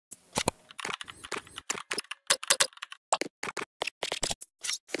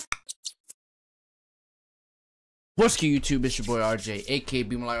What's good, YouTube? It's your boy RJ, aka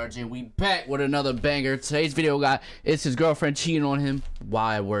RJ. We back with another banger. Today's video, guy, it's his girlfriend cheating on him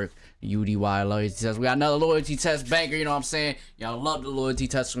while at work. UDY loyalty test. We got another loyalty test banger. You know what I'm saying? Y'all love the loyalty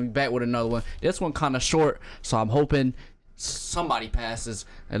test. We back with another one. This one kind of short, so I'm hoping somebody passes.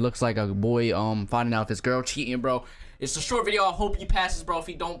 It looks like a boy finding out this girl cheating, bro. It's a short video. I hope he passes, bro. If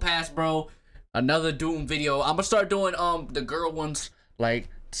he don't pass, bro, another doom video. I'm gonna start doing the girl ones, like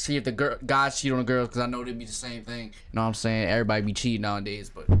see if the guys cheat on the girls, because I know they'd be the same thing. You know what I'm saying? Everybody be cheating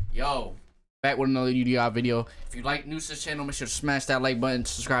nowadays. But yo, back with another UDY video. If you like new to this channel, make sure to smash that like button,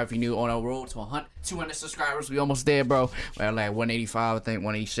 subscribe if you're new. On our road to 200 subscribers. We almost there, bro. We're like 185, I think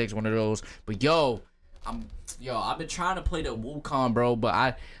 186, one of those. But yo, I've been trying to play the Wukong, bro,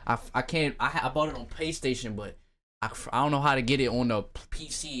 but I can't. I bought it on PlayStation, but I don't know how to get it on the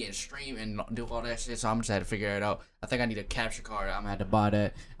PC and stream and do all that shit, so I'm just had to figure it out. I think I need a capture card. I'm gonna have to buy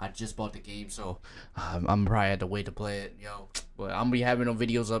that. I just bought the game, so I'm probably had to wait to play it, yo. But I'm gonna be having no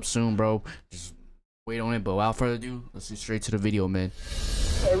videos up soon, bro. Just wait on it. But without further ado, let's get straight to the video, man.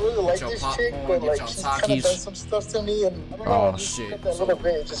 I really like this chick, but like she's kind of done some stuff to me, and I don't know, shit. That little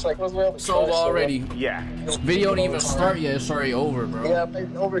bit, just like was really so already. Yeah. Video didn't even start yet. It's already over, bro. Yeah,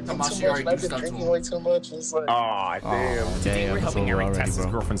 I've overdone too much. I've been drinking way too much. It's like, aw, damn. Today we're helping Eric test his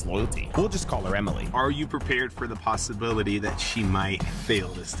bro. girlfriend's loyalty. We'll just call her Emily. Are you prepared for the possibility that she might fail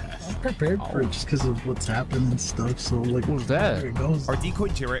this test? I'm prepared for it just because of what's happened and stuff. So like, who's that? There it goes. Our decoy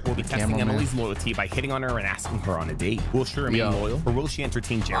Jarrett will be testing Emily's loyalty by hitting on her and asking her on a date. Will she remain loyal, or will she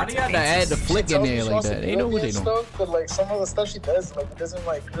entertain Jarrett's fancies? Add the flick in there like that. They know what they know. But like some of the stuff she does, like it doesn't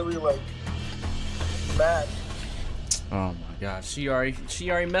like really like match. Oh my god, she already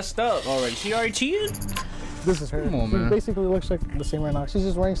messed up already. She already cheated. This is her. Come on, she man. basically looks like the same right now. She's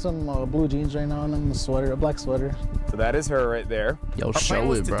just wearing some blue jeans right now and then a sweater, a black sweater. So that is her right there. Yo, Our plan show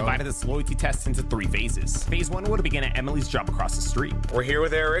was it, to bro. divide this loyalty test into 3 phases. Phase 1 would begin at Emily's job across the street. We're here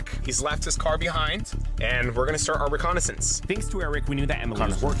with Eric. He's left his car behind, and we're gonna start our reconnaissance. Thanks to Eric, we knew that Emily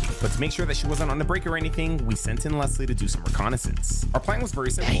was working, but to make sure that she wasn't on the break or anything, we sent in Leslie to do some reconnaissance. Our plan was very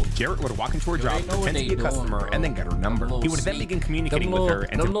simple. Jarrett would walk into her job, pretend to be a customer, and then get her number. He would then begin communicating with her.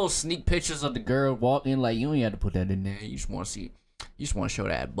 And them little sneak pictures of the girl walking, like, you don't even have to put that in there. You just want to see. You just want to show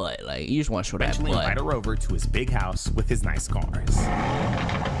that butt. Like, you just want to show that butt. Eventually invite her over to his big house with his nice cars.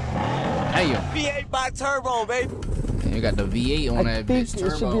 Hey, yo. V8 by turbo, baby. And you got the V8 on that bitch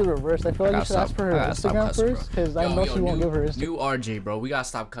turbo. It should be reversed. I feel like you should ask for her Instagram first, because I know she won't give her Instagram. New RJ, bro. We gotta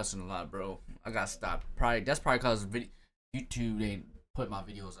stop cussing a lot, bro. I gotta stop. That's probably because YouTube ain't put my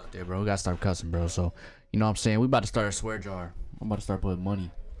videos out there, bro. We gotta stop cussing, bro. So, you know what I'm saying? We about to start a swear jar. I'm about to start putting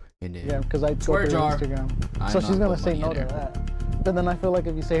money in there. Yeah, because I go through her Instagram. So she's gonna say no to that. But then I feel like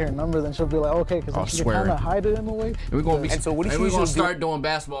if you say her number, then she'll be like, okay, because she can kind of hide it in a way. And we're gonna and so what is she gonna start doing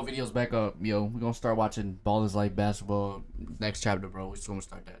basketball videos back up, yo. We're gonna start watching Ballers Like Basketball next chapter, bro. We're gonna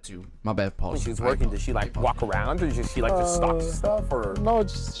start that too. My bad, Paul. When she was working, did she like walk around, or does she like just stock stuff, or? No,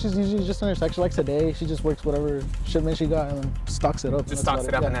 she's usually just in her section. Like today, she just works whatever shipment she got and then stocks it up. Just stocks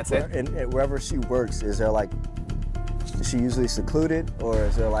it up and that's it. And wherever she works, is there like, is she usually secluded, or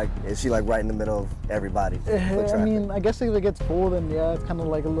is she like right in the middle of everybody? I mean, I guess if it gets full, then yeah, it's kind of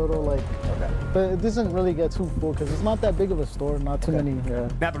like a little like, but it doesn't really get too full because it's not that big of a store, not too many. Yeah.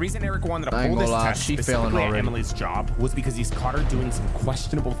 Now the reason Eric wanted to pull this test specifically at Emily's job was because he's caught her doing some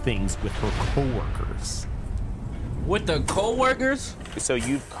questionable things with her coworkers. With the co-workers? So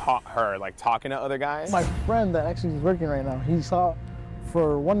you've caught her like talking to other guys? My friend that actually is working right now, he saw,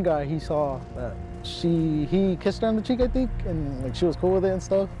 for one guy, he saw that he kissed her on the cheek, I think, and like she was cool with it and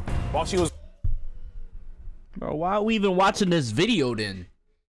stuff. While she was. Bro, why are we even watching this video then?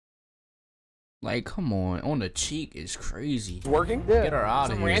 Like, come on the cheek is crazy. Working? Yeah. Get her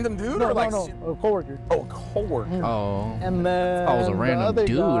out of here. Random dude? No, or like a coworker. Oh, a coworker. Oh. And then I was a random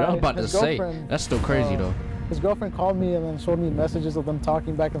dude. I was about to say. That's still crazy though. His girlfriend called me and then showed me messages of them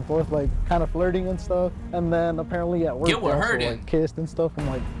talking back and forth, like kind of flirting and stuff. And then apparently at work Get with her also, then. like, kissed and stuff. I'm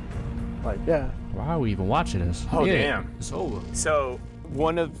like yeah. Why are we even watching this? Oh damn. It's over. So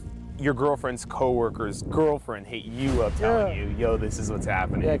one of your girlfriend's coworkers' girlfriend hit you up telling you, yo, this is what's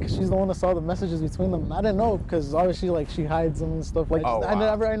happening. Yeah, because she's the one that saw the messages between them. And I didn't know because obviously like she hides them and stuff. Like I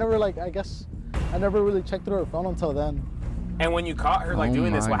never like I never really checked through her phone until then. And when you caught her like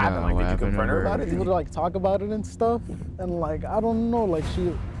doing this, what happened? Like, did you confront her about it? We would like talk about it and stuff, and like I don't know, like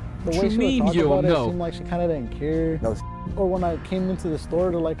the way she would talk about it seemed like she kind of didn't care. No. Or when I came into the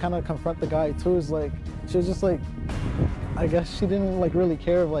store to like kind of confront the guy too, is like she was just like, I guess she didn't like really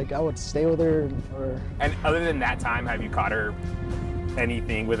care if like I would stay with her or. And other than that time, have you caught her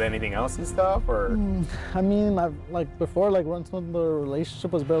anything with anything else and stuff, or? I mean, I've like before, like once when the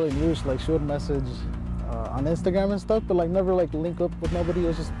relationship was barely new, like she would message on Instagram and stuff, but like never like link up with nobody. It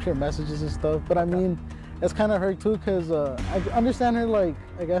was just pure messages and stuff. But I mean, it's kind of hurt too, cause I understand her, like,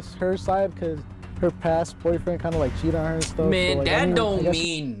 I guess her side, cause her past boyfriend kind of like cheated on her and stuff. Man, so, like, that don't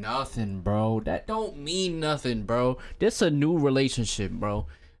mean nothing, bro. That don't mean nothing, bro. This a new relationship, bro.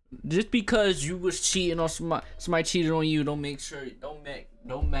 Just because you was cheating on somebody cheated on you, don't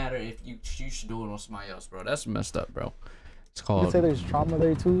matter if you should do it on somebody else, bro. That's messed up, bro. It's called. You can say there's trauma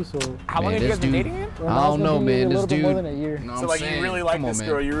there too. So how long have you guys been dating him? I don't know, man. This dude. More than a year. So like, you really like this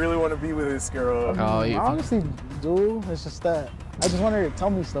girl. You really want to be with this girl. I honestly do. It's just that I just want her to tell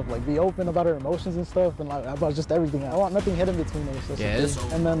me stuff, like be open about her emotions and stuff, and like about just everything. I want nothing hidden between us.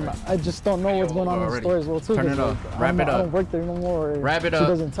 And then I just don't know what's going on in the store as well too. Turn it up. Wrap it up. I don't work there no more. Wrap it up. She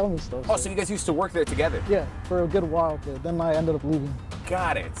doesn't tell me stuff. Oh, so you guys used to work there together? Yeah, for a good while, but then I ended up leaving.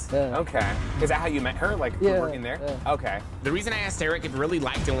 Got it. Yeah. Okay. Is that how you met her? Like, working there? Yeah. Okay. The reason I asked Eric if he really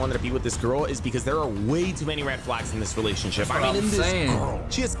liked and wanted to be with this girl is because there are way too many red flags in this relationship. I mean, in this girl,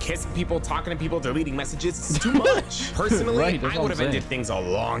 she is kissing people, talking to people, deleting messages. It's too much. Personally, I would have ended things a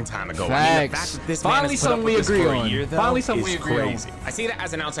long time ago. I mean, the fact that this man has put up with this for a year, though, is crazy. I see that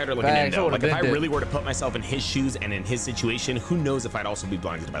as an outsider looking in, though. Like, if I really were to put myself in his shoes and in his situation, who knows if I'd also be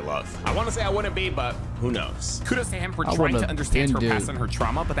blinded by love. I want to say I wouldn't be, but who knows? Kudos to him for trying to understand her past and her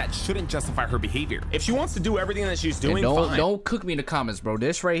trauma, but that shouldn't justify her behavior. If she wants to do everything that she's doing, fine. Don't cook me in the comments, bro.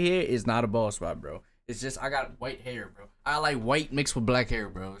 This right here is not a bald spot, bro. It's just I got white hair, bro. I like white mixed with black hair,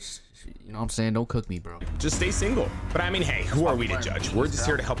 bro. You know what I'm saying? Don't cook me, bro. Just stay single. But I mean, hey, who are we to judge? We're just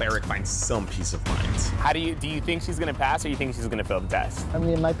here to help Eric find some peace of mind. How do you think she's gonna pass, or you think she's gonna fail the test? I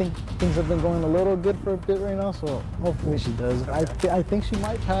mean, I think things have been going a little good for a bit right now, so hopefully she does. I think she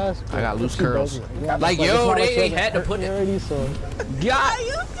might pass. I got loose curls. Yeah, like, yo, they had to put it already, so. Yeah. I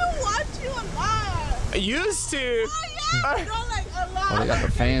used to watch you a lot. I used to. Oh, yeah. Like, a lot. Oh, they got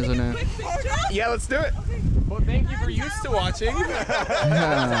the fans in there. Yeah, let's do it. Okay. Well, thank you for used to watching.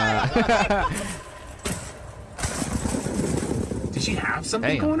 Did she have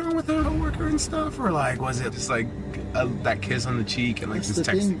something going on with her coworker and stuff, or like was it just like that kiss on the cheek and like That's this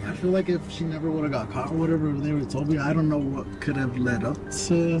the texting? thing. I feel like if she never would have got caught or whatever they would have told me, I don't know what could have led up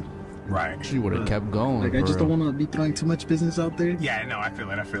to. Right. She would have kept going. Like, I just don't want to be throwing too much business out there. Yeah, no, I feel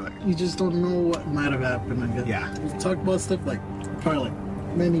it. You just don't know what might have happened, I guess. Yeah. We've talked about stuff like probably like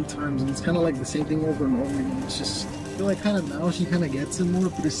many times, and it's kind of like the same thing over and over again. It's just, I feel like kind of now she kind of gets it more,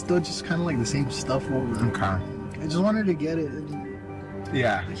 but it's still just kind of like the same stuff over. Okay. I just want her to get it. And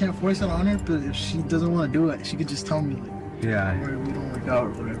yeah. I can't force it on her, but if she doesn't want to do it, she could just tell me, like, yeah, or we don't work out or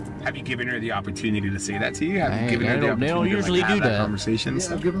whatever. Have you given her the opportunity to say that to you? Have you given her the they opportunity don't usually to, like, do have that conversations?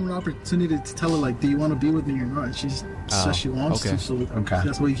 Yeah, I've given her an opportunity to tell her, like, do you want to be with me or not? And she says she wants to, so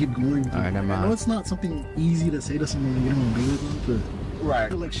that's why you keep going. All right, never mind. I know it's not something easy to say to someone when you don't want to be with them, but I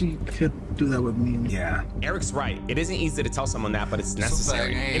feel like she could do that with me. Yeah. Eric's right. It isn't easy to tell someone that, but it's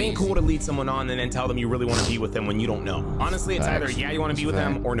necessary. It ain't cool to lead someone on and then tell them you really want to be with them when you don't know. Honestly, it's either yeah, you want to be with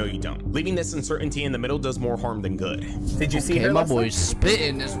them, or no, you don't. Leaving this uncertainty in the middle does more harm than good. Did you see her? My boy's spitting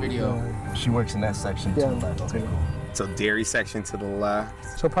in this video. She works in that section to the left too. So dairy section to the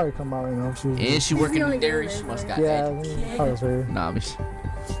left. She'll probably come out, you know. And she working in dairy. She must got probably her. Nah,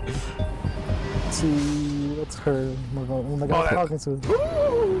 See, that's her. When the guy's talking to.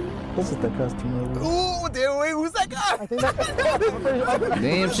 This is the customer. Ooh, damn, wait, who's that guy? I think that.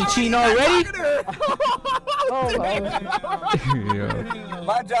 Damn, she cheating already?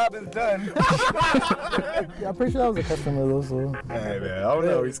 My job is done. Yeah, I'm pretty sure that was a customer though. So. Hey man, I don't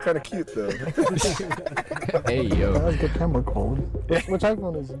know. He's kind of cute though. Hey yo. That was good camera quality. Which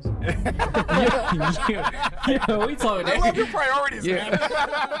iPhone is this? Yeah, we talking. I love your priorities, man.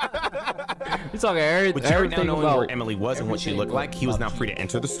 We talking everything. With Jared now knowing where Emily was and what she looked like, he was now free to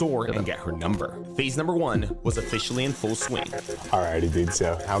enter the store and get her number. Phase number 1 was officially in full swing. Alrighty, dude.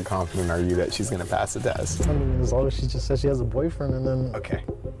 So, how confident are you that she's gonna pass the test? I mean, as long as she just says she has a boyfriend and then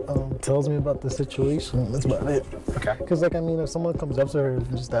tells me about the situation, that's about it. Okay. Because like, I mean, if someone comes up to her and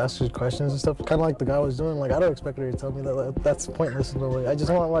just asks her questions and stuff, kind of like the guy was doing, like I don't expect her to tell me that. Like, that's pointless in a way. I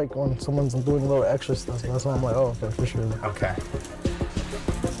just want like when someone's doing a little extra stuff. That's why I'm like, oh, okay, for sure. Okay.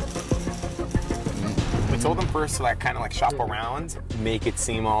 We told him first to like kind of like shop around, make it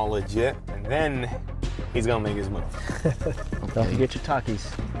seem all legit, and then he's gonna make his move. Don't forget your Takis.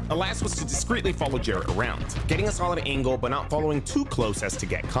 The last was to discreetly follow Jarrett around, getting a solid angle but not following too close as to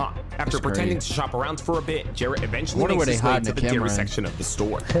get caught. After pretending to shop around for a bit, Jarrett eventually makes his way to the dairy section of the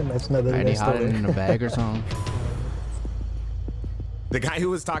store. That's another Are they hiding in a bag or something? The guy who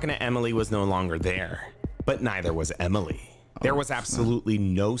was talking to Emily was no longer there, but neither was Emily. There was absolutely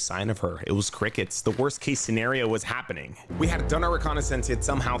no sign of her. It was crickets. The worst case scenario was happening. We had done our reconnaissance, yet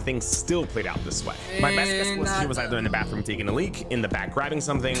somehow things still played out this way. My best guess was she was either in the bathroom taking a leak, in the back grabbing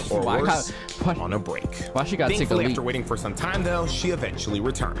something, or worse, on a break. Why she got to take a leak? After waiting for some time though, she eventually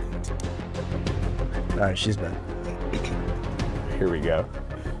returned. All right, she's back. Here we go.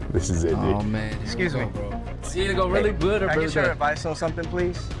 This is it, dude. Oh man. Excuse me. See it go really good or Can I really get your bad? advice on something,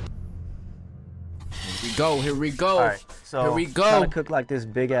 please? Here we go. Here we go. All right, so here we go. trying to cook like this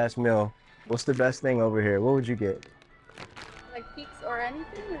big ass meal. What's the best thing over here? What would you get? Like peaks or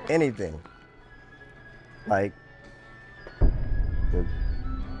anything? Or? Anything. Like,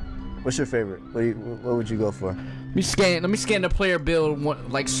 what's your favorite? What would you go for? Let me scan the player build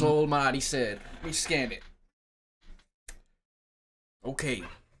like Soul Mighty said. Let me scan it. Okay.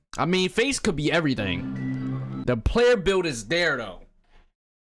 I mean, face could be everything. The player build is there though.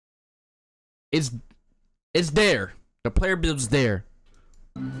 It's there. The player build's there.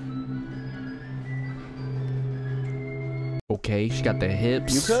 Okay, she got the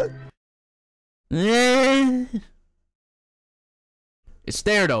hips. You cook? Yeah. It's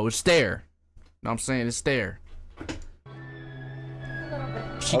there though. It's there. Know what I'm saying? It's there.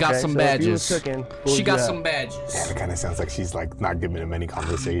 She got some badges. She got some badges. Yeah, it kind of sounds like she's like not giving him any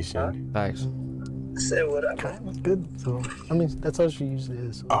conversation. Thanks. Say whatever. That's good. So, I mean, that's how she usually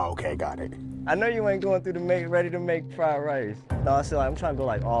is. Oh, okay, got it. I know you ain't going through the ready to make fried rice. No, I said like, I'm trying to go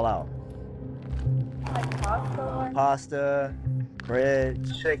like all out. Like pasta? Pasta, bread.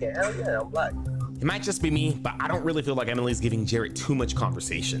 Chicken. Hell yeah, I'm black. It might just be me, but I don't really feel like Emily's giving Jarrett too much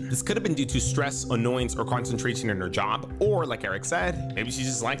conversation. This could have been due to stress, annoyance, or concentration in her job, or like Eric said, maybe she's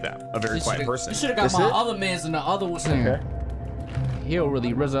just like that, a very quiet person. You should have got my other man's and the other was there. He'll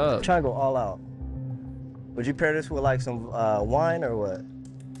really rizz up. I'm trying to go all out. Would you pair this with like some wine or what?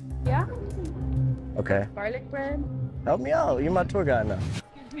 Yeah. Okay. Garlic bread. Help me out. You're my tour guide now.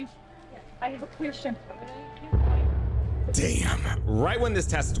 Excuse me. I have a question. Damn. Right when this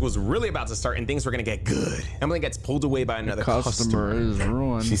test was really about to start and things were gonna get good, Emily gets pulled away by another customer. Is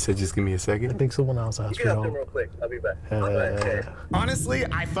ruined. She said, just give me a I second. think someone else asked You for can help them help. real quick. I'll be back. Honestly,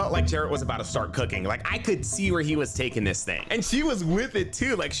 I felt like Jarrett was about to start cooking. Like, I could see where he was taking this thing. And she was with it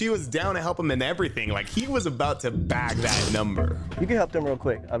too. Like, she was down to help him in everything. Like, he was about to bag that number. You can help them real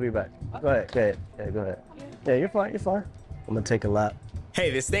quick. I'll be back. Go ahead. Go ahead. Yeah, go ahead. Yeah, you're fine. You're fine. I'm gonna take a lap. Hey,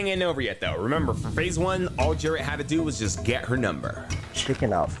 this thing ain't over yet though. Remember, for phase 1, all Jarrett had to do was just get her number.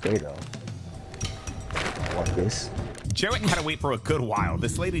 Chicken Alfredo. I want this. Jarrett had to wait for a good while.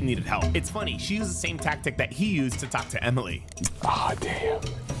 This lady needed help. It's funny, she used the same tactic that he used to talk to Emily. Oh, damn.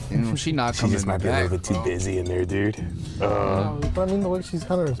 You know, she not She coming just might be back, a little bit too busy in there, dude. No, but I mean, the way she's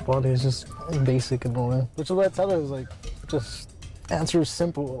kind of responding is just basic and annoying. Which is what I tell her is like, just answer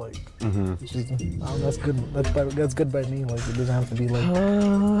simple. Like, she's, oh, that's good. That's good by me. Like, it doesn't have to be like.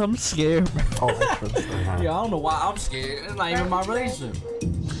 I'm scared. All extra. Yeah, I don't know why I'm scared. It's not even my relationship.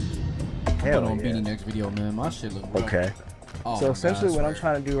 Hell Put on yeah. Beanie next video, man. My shit look rough. Okay. Oh So my essentially, God, what I'm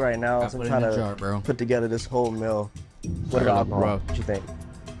swear. trying to do right now is Gotta I'm put it trying in to the jar, bro. put together this whole meal. What Sorry, about look alcohol? rough. What you think?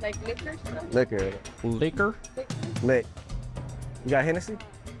 Like liquor stuff? Liquor. Liquor? Lit. You got Hennessy?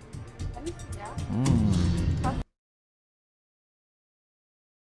 Yeah.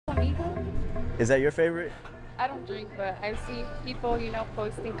 Amigo? Is that your favorite? I don't drink, but I see people, you know,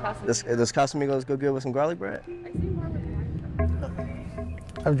 posting Casamigos. Does Casamigos go good with some garlic bread? I see more with wine.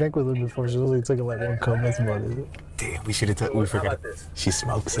 I've drank with her before. She only took like one cup. That's about it. Damn, we should have we How forgot. about this? She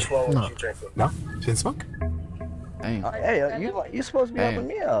smokes. Which one would No. you drink with? No? She didn't smoke? Dang. Hey, you're supposed to be Damn. helping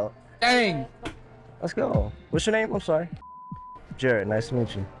me out. Dang. Let's go. What's your name? I'm sorry. Jared, nice to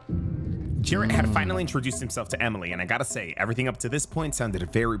meet you. Jarrett had finally introduced himself to Emily, and I gotta say, everything up to this point sounded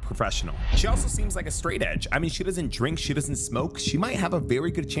very professional. She also seems like a straight edge. I mean, she doesn't drink, she doesn't smoke. She might have a very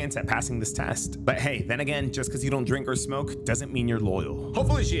good chance at passing this test. But hey, then again, just because you don't drink or smoke doesn't mean you're loyal.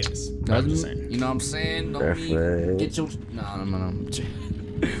 Hopefully she is. I'm just saying. You know what I'm saying? Don't be Perfect. get your no.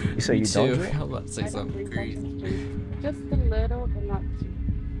 You say you don't drink? I'm about to say I don't something drink, I crazy. just drink. Just a little, but not too.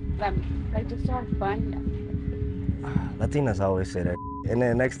 Like just to have fun. Latinas always say that. And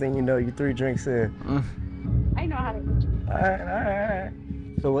then next thing you know, you 3 drinks in. I know how to drink. All right.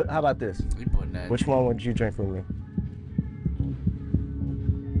 So how about this? We putting that. Which one would you drink for me?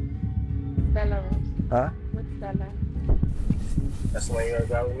 Stella Rose. Huh? With Stella. That's the one you gonna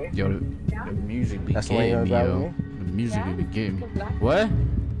grab with me? Yo, the music be That's the one you getting me, gonna grab yo. with me? The music Yeah? be getting me. The black What?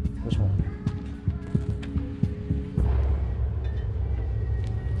 Which one?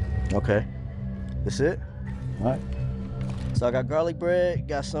 Okay. That's it? All right. So I got garlic bread,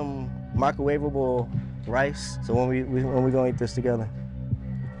 got some microwavable rice. So when we gonna eat this together?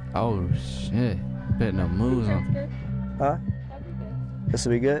 Oh shit. Putting up moves Sounds on. good. Huh? This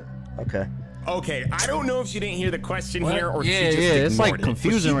will be good? Okay. Okay, I don't know if she didn't hear the question here or Yeah, she just yeah, it's like ignored it,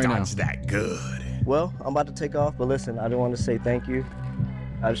 confusing but she right now. dodged that good. Well, I'm about to take off, but listen, I don't want to say thank you.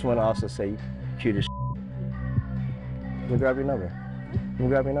 I just want to also say you cute as Let me grab your number. Let me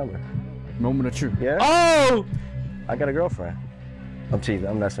grab your number. Moment of truth. Yeah? Oh! I got a girlfriend. I'm teasing.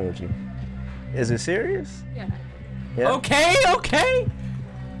 I'm messing with you. Is it serious? Yeah. Yeah? Okay, okay.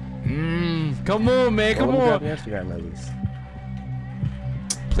 Come on, man. Come Well, on. let me grab your Instagram at least.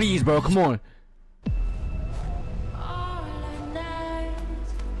 Please, bro. Come on.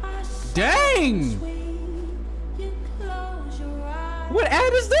 Dang! What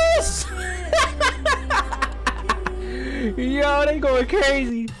ad is this? Yo, they going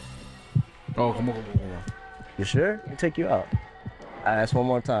crazy. Oh, come on, come on, come on. You sure? I'll take you out. I ask one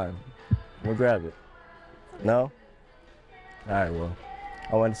more time. We'll grab it. No? All right, well,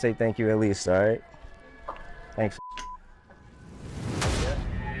 I want to say thank you at least, all right? Thanks.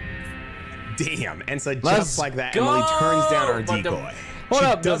 Damn, and so Let's just like that, go! Emily turns down our But the- decoy. Hold She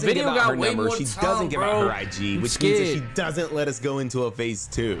up, the doesn't video give out got her way number. more She time, doesn't give out bro. her IG, I'm which means that she scared. doesn't let us go into a phase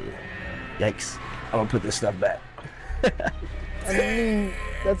 2. Yikes. I'm gonna put this stuff back. I mean,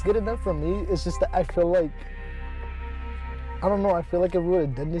 that's good enough for me. It's just that I feel like, I don't know, I feel like if we would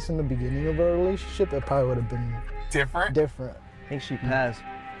have done this in the beginning of our relationship, it probably would have been Different? different. I think she passed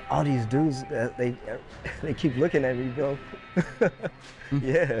all these dudes. They keep looking at me, bro.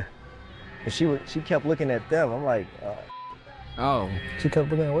 Yeah. And she kept looking at them. I'm like, Oh. She kept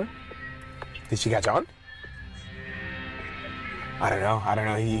looking at where? Did she catch on? I don't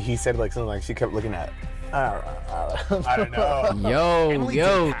know. He said like something like she kept looking at. I don't know. Yo, Emily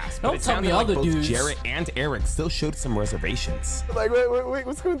yo. did pass, but Don't it tell me sounded like other both dudes. Jarrett and Eric still showed some reservations. Like, wait,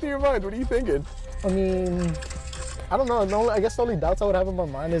 what's going through your mind? What are you thinking? I mean, I don't know. No, I guess the only doubts I would have in my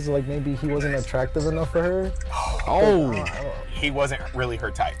mind is like maybe he wasn't attractive enough for her. Oh. He wasn't really her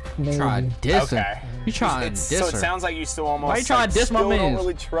type. Maybe. Try dissing. Okay. You trying to It's- diss so her. it sounds like you still almost Why you trying to diss my still don't mans?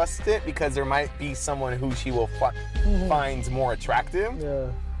 really trust it because there might be someone who she will finds more attractive. Yeah.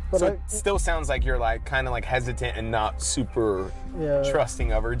 But So I, it still sounds like you're like kind of like hesitant and not super yeah.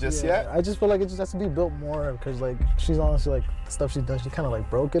 trusting of her just Yeah, yet. I just feel like it just has to be built more because like she's honestly like the stuff she does, she kind of like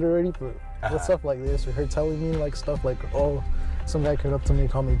broke it already. But with stuff like this, or her telling me like stuff like, oh, some guy came up to me,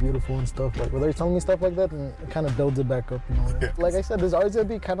 called me beautiful and stuff like, with her telling me stuff like that, and it kind of builds it back up. You know, like I said, there's always gonna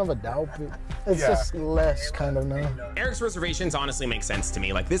be kind of a doubt, but it's just less kind of now. Eric's reservations honestly make sense to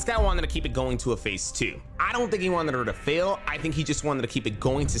me. Like, this guy wanted to keep it going to a phase 2. I don't think he wanted her to fail. I think he just wanted to keep it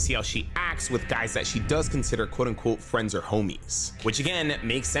going to see how she acts with guys that she does consider quote unquote friends or homies. Which again,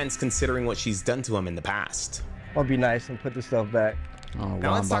 makes sense considering what she's done to him in the past. I'll be nice and put this stuff back. Oh, Now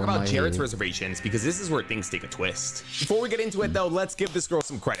wow, let's talk my about Jarrett's head. reservations because this is where things take a twist. Before we get into it though, let's give this girl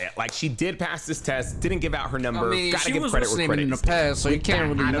some credit. Like, she did pass this test, didn't give out her number. I mean, Gotta she give was credit where listening credit in the is due. past, so you With can't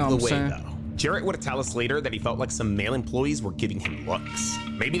that really out know of what the I'm way saying. though. Jarrett would tell us later that he felt like some male employees were giving him looks.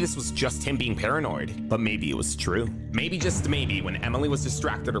 Maybe this was just him being paranoid, but maybe it was true. Maybe, just maybe, when Emily was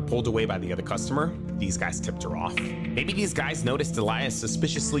distracted or pulled away by the other customer, these guys tipped her off. Maybe these guys noticed Elias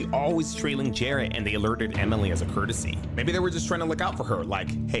suspiciously always trailing Jarrett and they alerted Emily as a courtesy. Maybe they were just trying to look out for her, like,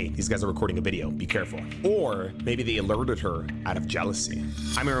 hey, these guys are recording a video, be careful. Or maybe they alerted her out of jealousy.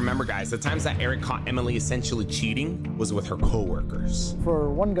 I mean, remember guys, the times that Eric caught Emily essentially cheating was with her coworkers. For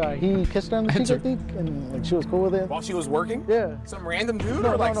one guy, he kissed her on the cheek, I think, and like she was cool with it. While she was working? Yeah. Some random dude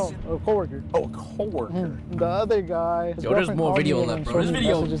No, or like a coworker. Oh, a coworker. The other guy. his Yo, there's girlfriend more called me video and left, then bro. showed This me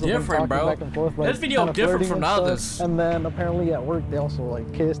video messages of them different, talking bro. back and forth, like, This video kinda different flirting from the and stuff. others. And then apparently at work they also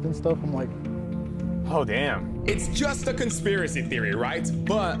like kissed and stuff. I'm like, Oh, damn. It's just a conspiracy theory, right?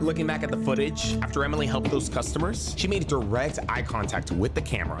 But looking back at the footage, after Emily helped those customers, she made direct eye contact with the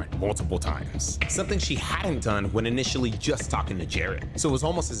camera multiple times. Something she hadn't done when initially just talking to Jarrett. So it was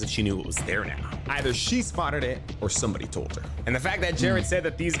almost as if she knew it was there now. Either she spotted it or somebody told her. And the fact that Jarrett said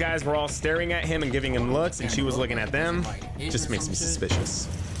that these guys were all staring at him and giving him looks and she was looking at them just makes me suspicious.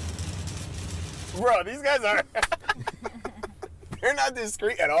 Bro, these guys are... They're not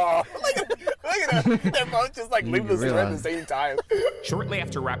discreet at all. Look at them. They're both just like leave the store at the same time. Shortly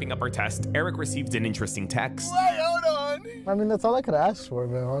after wrapping up our test, Eric received an interesting text. Wait, hold on. I mean, that's all I could ask for,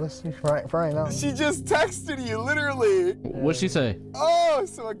 man, honestly, for right now. She just texted you, literally. What'd she say? Oh,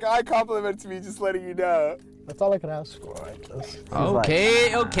 so a guy complimented me, just letting you know. That's all I could ask for, I guess.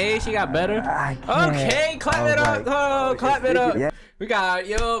 Okay, okay, she got better. Okay, clap it up. Oh, clap it up. We got,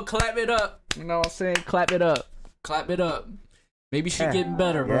 yo, clap it up. You know what I'm saying? Clap it up. Clap it up. Maybe she getting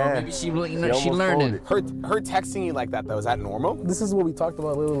better, bro. Maybe she learning. Her texting you like that though, is that normal? This is what we talked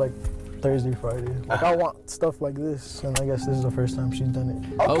about, literally, like Thursday, Friday. Like I want stuff like this, and I guess this is the first time she's done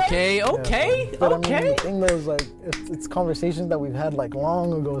it. Okay. Yeah, but I mean, the thing though is like it's conversations that we've had like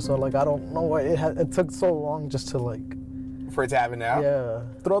long ago, so like I don't know why it took so long just to like. For it to happen now? Yeah.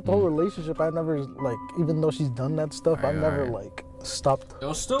 Throughout the whole relationship, I never like, even though she's done that stuff, I've never like stopped.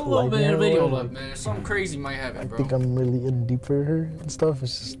 There's still a little bit of video left, man. Something crazy might happen, bro. I think I'm really in deep for her and stuff.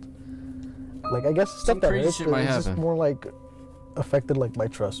 It's just like I guess stuff that hurts, but it's just more like affected like my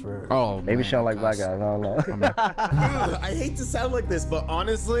trust for her. Oh, maybe she don't like black guys. I don't know. I hate to sound like this, but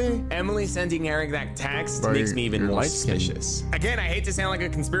honestly, Emily sending Eric that text makes me even more suspicious. Again, I hate to sound like a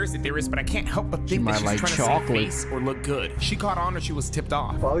conspiracy theorist, but I can't help but think that she's trying to save face or look good. She caught on or she was tipped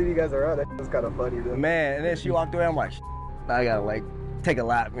off. All of you guys are out. That's kind of funny, though. Man, and then she walked away. I'm like, I gotta like take a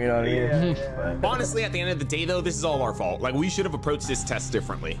lap, you know what I mean? Yeah. Honestly, at the end of the day, though, this is all our fault. Like, we should have approached this test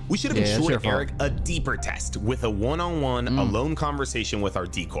differently. We should have ensured Eric a deeper test with a one-on-one, alone conversation with our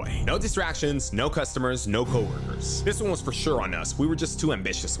decoy. No distractions, no customers, no coworkers. This one was for sure on us. We were just too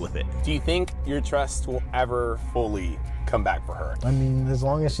ambitious with it. Do you think your trust will ever fully come back for her? I mean, as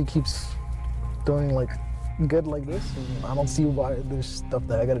long as she keeps doing like good like this, I don't see why there's stuff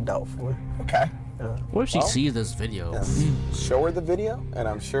that I gotta doubt for. Okay. What if she sees this video? Yes. Show her the video, and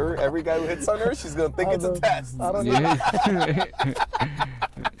I'm sure every guy who hits on her, she's gonna think it's a test. I don't know.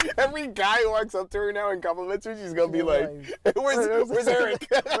 Every guy who walks up to her now and compliments her, she's gonna be like, where's Eric?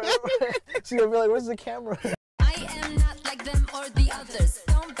 She's gonna be like, where's the camera? I am not like them or the others.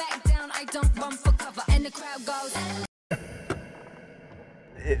 Don't back down, I don't run for cover. And the crowd goes.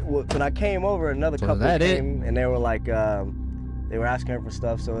 When I came over, another couple came, and they were like, they were asking her for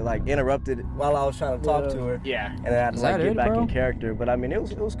stuff, so it like interrupted while I was trying to talk to her. Yeah. And then I had to like get back in character. But I mean, it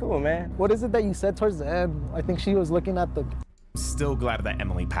was cool, man. What is it that you said towards the end? I think she was looking at the. Still glad that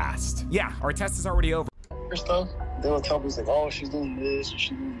Emily passed. Yeah, our test is already over. Her stuff, they would tell me like, oh, she's doing this,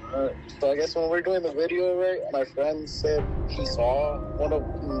 she's doing that. So I guess when we're doing the video, right, my friend said he saw one of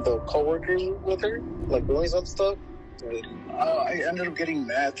the coworkers with her, like doing some stuff. I ended up getting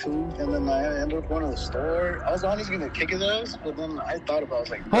mad too, and then I ended up going to the store. I was honestly gonna kick his ass, but then I thought about it, I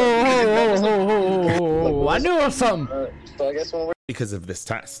was like, I knew it was something. So I guess when we're because of this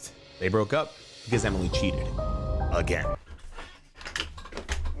test, they broke up because Emily cheated again.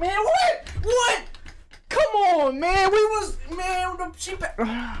 Man, what? What? Come on, man. She.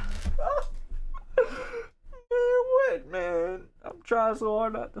 Man, what, man? I'm trying so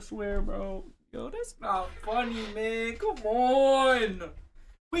hard not to swear, bro. Yo, that's not funny, man. Come on.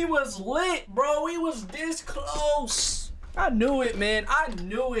 We was lit, bro. We was this close. I knew it, man. I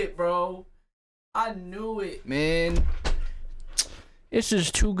knew it, bro. I knew it, man. This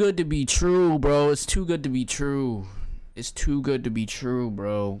is too good to be true, bro. It's too good to be true. It's too good to be true,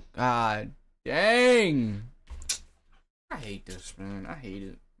 bro. God dang. I hate this, man. I hate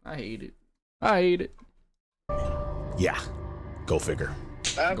it. I hate it. I hate it. Yeah, go figure.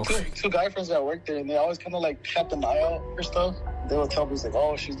 I have two guy friends that work there, and they always kind of like kept an eye out for stuff. They would tell me like,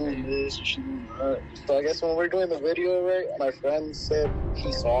 oh, she's doing this, she's doing that. So I guess when we're doing the video, right, my friend said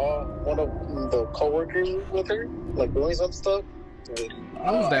he saw one of the coworkers with her, like doing some stuff.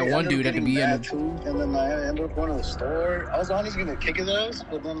 I was that one dude at the beginning. And then I ended up going to the store. I was honestly gonna kick his ass,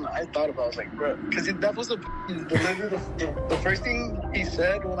 but then I thought about it, I was like, bro, because that was the first thing he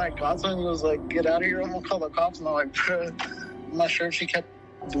said when I got to him. He was like, get out of here, I'm gonna call the cops. And I'm like, bro, I'm not sure if she kept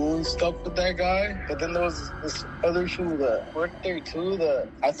doing stuff with that guy. But then there was this other fool that worked there too that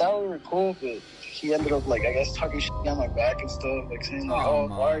I thought we were cool, but he ended up like, I guess, talking shit on my back and stuff, like saying like, oh,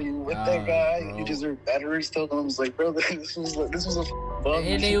 why are you with that guy? Bro. You deserve better and stuff. And I was like, bro, this was a bug.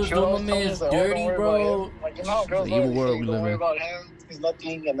 And they was doing man's dirty, bro. Like, you know, girls evil world we live in. Don't worry about him. He's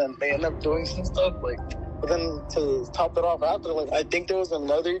nothing. And then they end up doing some stuff like. But then to top it off after, like, I think there was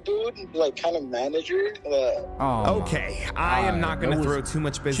another dude, like, kind of manager. Okay, I am not going to throw too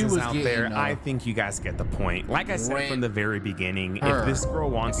much business out there. I think you guys get the point. Like I said from the very beginning, if this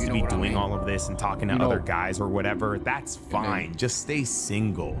girl wants to be doing all of this and talking to other guys or whatever, that's fine. Just stay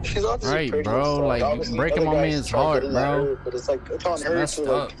single. She's obviously right, bro. So like, breaking my man's heart, bro. Her, but it's like, it's on her to,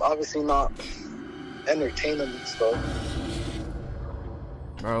 like, obviously not entertain him and stuff.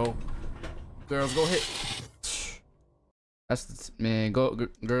 Bro. Girls, go hit. That's the, man.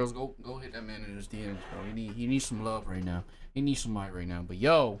 Girls, go hit that man in his DMs, bro. He needs some love right now. He needs some light right now. But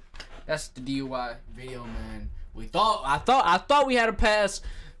yo, that's the DUI video, man. I thought we had a pass,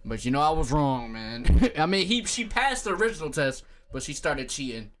 but you know I was wrong, man. I mean, she passed the original test, but she started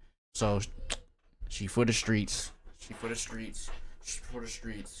cheating. So she for the streets. She for the streets. She for the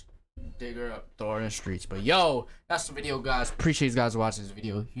streets. Dig her up, throw her in the streets. But yo, that's the video, guys. Appreciate you guys watching this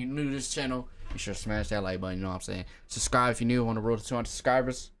video. If you're new to this channel, be sure to smash that like button, you know what I'm saying? Subscribe if you're new on the road to 200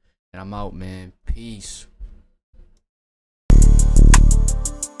 subscribers. And I'm out, man. Peace.